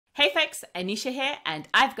Hey folks, Anisha here, and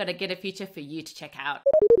I've got a GitHub feature for you to check out.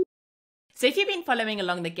 So if you've been following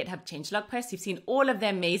along the GitHub changelog posts, you've seen all of the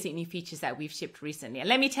amazing new features that we've shipped recently. And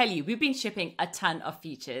let me tell you, we've been shipping a ton of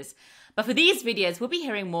features. But for these videos, we'll be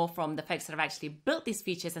hearing more from the folks that have actually built these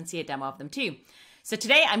features and see a demo of them too. So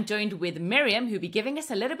today I'm joined with Miriam, who'll be giving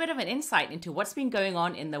us a little bit of an insight into what's been going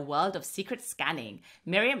on in the world of secret scanning.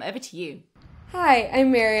 Miriam, over to you. Hi,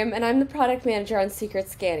 I'm Miriam, and I'm the product manager on Secret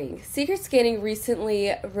Scanning. Secret Scanning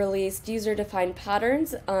recently released user-defined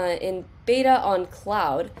patterns in beta on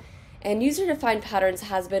cloud, and user-defined patterns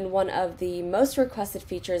has been one of the most requested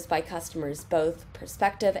features by customers, both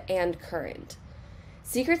prospective and current.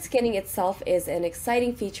 Secret Scanning itself is an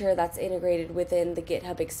exciting feature that's integrated within the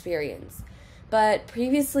GitHub experience, but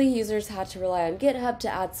previously users had to rely on GitHub to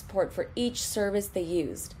add support for each service they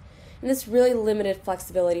used. And this really limited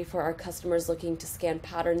flexibility for our customers looking to scan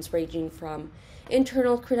patterns ranging from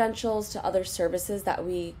internal credentials to other services that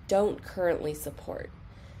we don't currently support.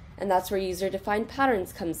 And that's where user-defined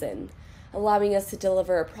patterns comes in, allowing us to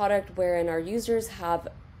deliver a product wherein our users have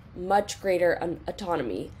much greater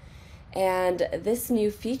autonomy. And this new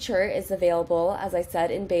feature is available, as I said,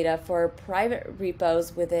 in beta for private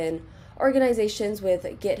repos within organizations with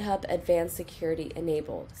GitHub Advanced Security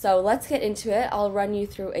enabled. So let's get into it. I'll run you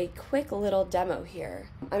through a quick little demo here.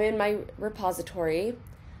 I'm in my repository.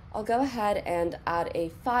 I'll go ahead and add a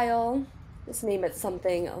file. Just name it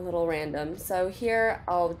something a little random. So here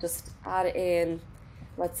I'll just add in,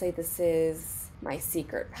 let's say this is my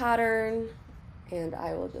secret pattern, and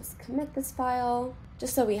I will just commit this file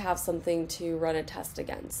just so we have something to run a test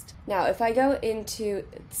against. Now, if I go into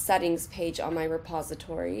the settings page on my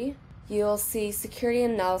repository, you'll see security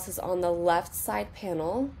analysis on the left side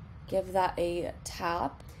panel. Give that a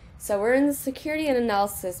tap. So we're in the security and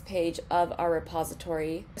analysis page of our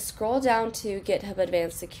repository. Scroll down to GitHub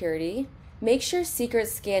Advanced Security. Make sure secret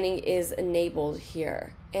scanning is enabled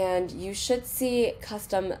here. And you should see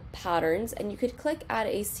custom patterns, and you could click add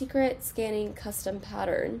a secret scanning custom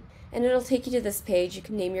pattern, and it'll take you to this page. You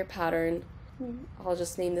can name your pattern. I'll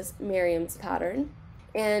just name this Miriam's pattern.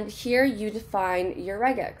 And here you define your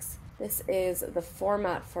regex. This is the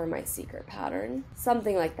format for my secret pattern,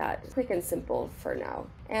 something like that, quick and simple for now.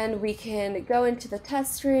 And we can go into the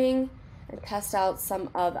test string and test out some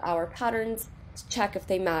of our patterns to check if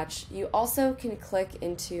they match. You also can click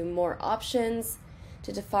into more options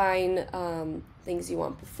to define things you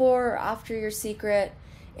want before or after your secret,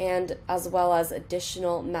 and as well as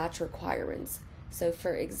additional match requirements. So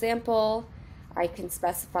for example, I can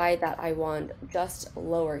specify that I want just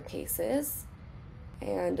lower cases.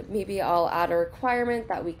 And maybe I'll add a requirement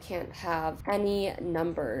that we can't have any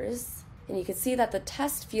numbers. And you can see that the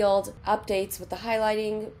test field updates with the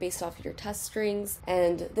highlighting based off of your test strings.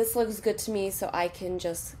 And this looks good to me, so I can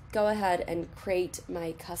just go ahead and create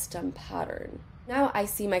my custom pattern. Now I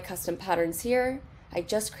see my custom patterns here. I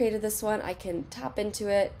just created this one. I can tap into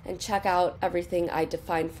it and check out everything I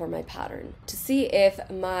defined for my pattern. To see if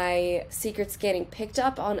my secret scanning picked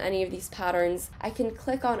up on any of these patterns, I can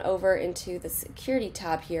click on over into the security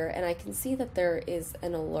tab here, and I can see that there is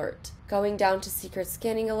an alert. Going down to secret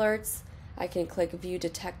scanning alerts, I can click view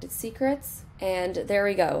detected secrets, and there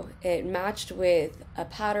we go. It matched with a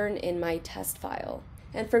pattern in my test file.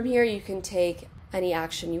 And from here you can take any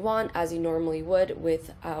action you want as you normally would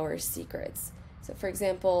with our secrets. So for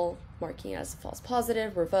example, marking it as false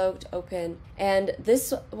positive, revoked, open. And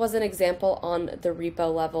this was an example on the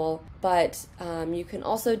repo level, but you can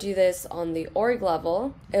also do this on the org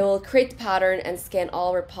level. It will create the pattern and scan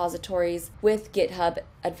all repositories with GitHub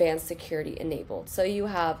Advanced Security enabled. So you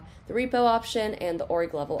have the repo option and the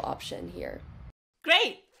org level option here.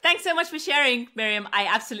 Great. Thanks so much for sharing, Miriam. I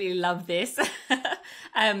absolutely love this. So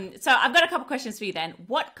I've got a couple questions for you then.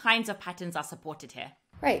 What kinds of patterns are supported here?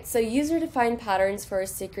 Right, so user-defined patterns for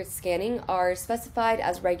secret scanning are specified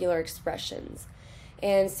as regular expressions.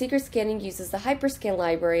 And secret scanning uses the Hyperscan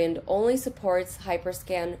library and only supports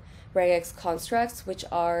Hyperscan regex constructs, which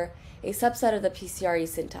are a subset of the PCRE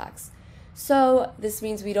syntax. So this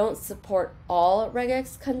means we don't support all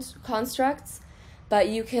regex constructs, but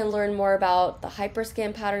you can learn more about the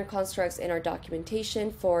Hyperscan pattern constructs in our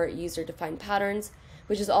documentation for user-defined patterns,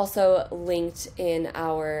 which is also linked in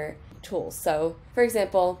our tools. So for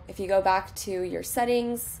example, if you go back to your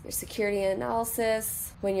settings, your security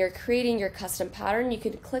analysis, when you're creating your custom pattern, you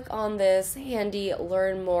can click on this handy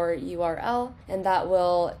learn more URL, and that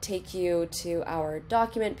will take you to our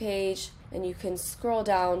document page, and you can scroll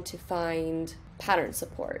down to find pattern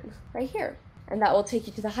support right here. And that will take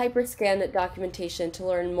you to the Hyperscan documentation to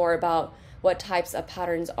learn more about what types of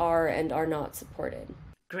patterns are and are not supported.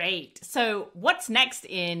 Great. So what's next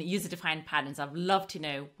in user-defined patterns? I'd love to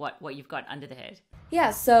know what you've got under the hood.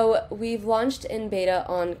 Yeah, so we've launched in beta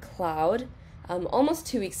on cloud almost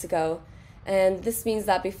 2 weeks ago. And this means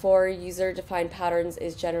that before user-defined patterns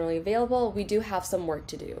is generally available, we do have some work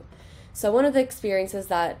to do. So one of the experiences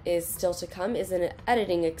that is still to come is an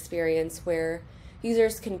editing experience where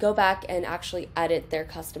users can go back and actually edit their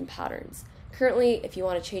custom patterns. Currently, if you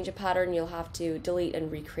want to change a pattern, you'll have to delete and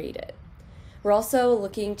recreate it. We're also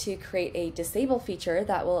looking to create a disable feature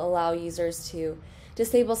that will allow users to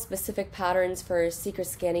disable specific patterns for secret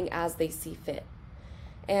scanning as they see fit.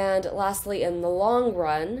 And lastly, in the long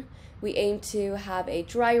run, we aim to have a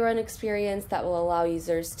dry run experience that will allow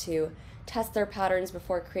users to test their patterns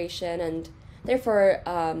before creation and therefore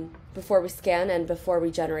before we scan and before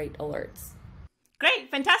we generate alerts.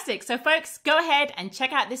 Great, fantastic. So folks, go ahead and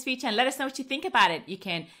check out this feature and let us know what you think about it. You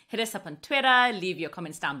can hit us up on Twitter, leave your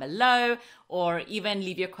comments down below, or even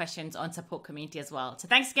leave your questions on support community as well. So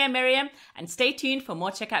thanks again, Miriam, and stay tuned for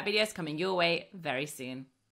more checkout videos coming your way very soon.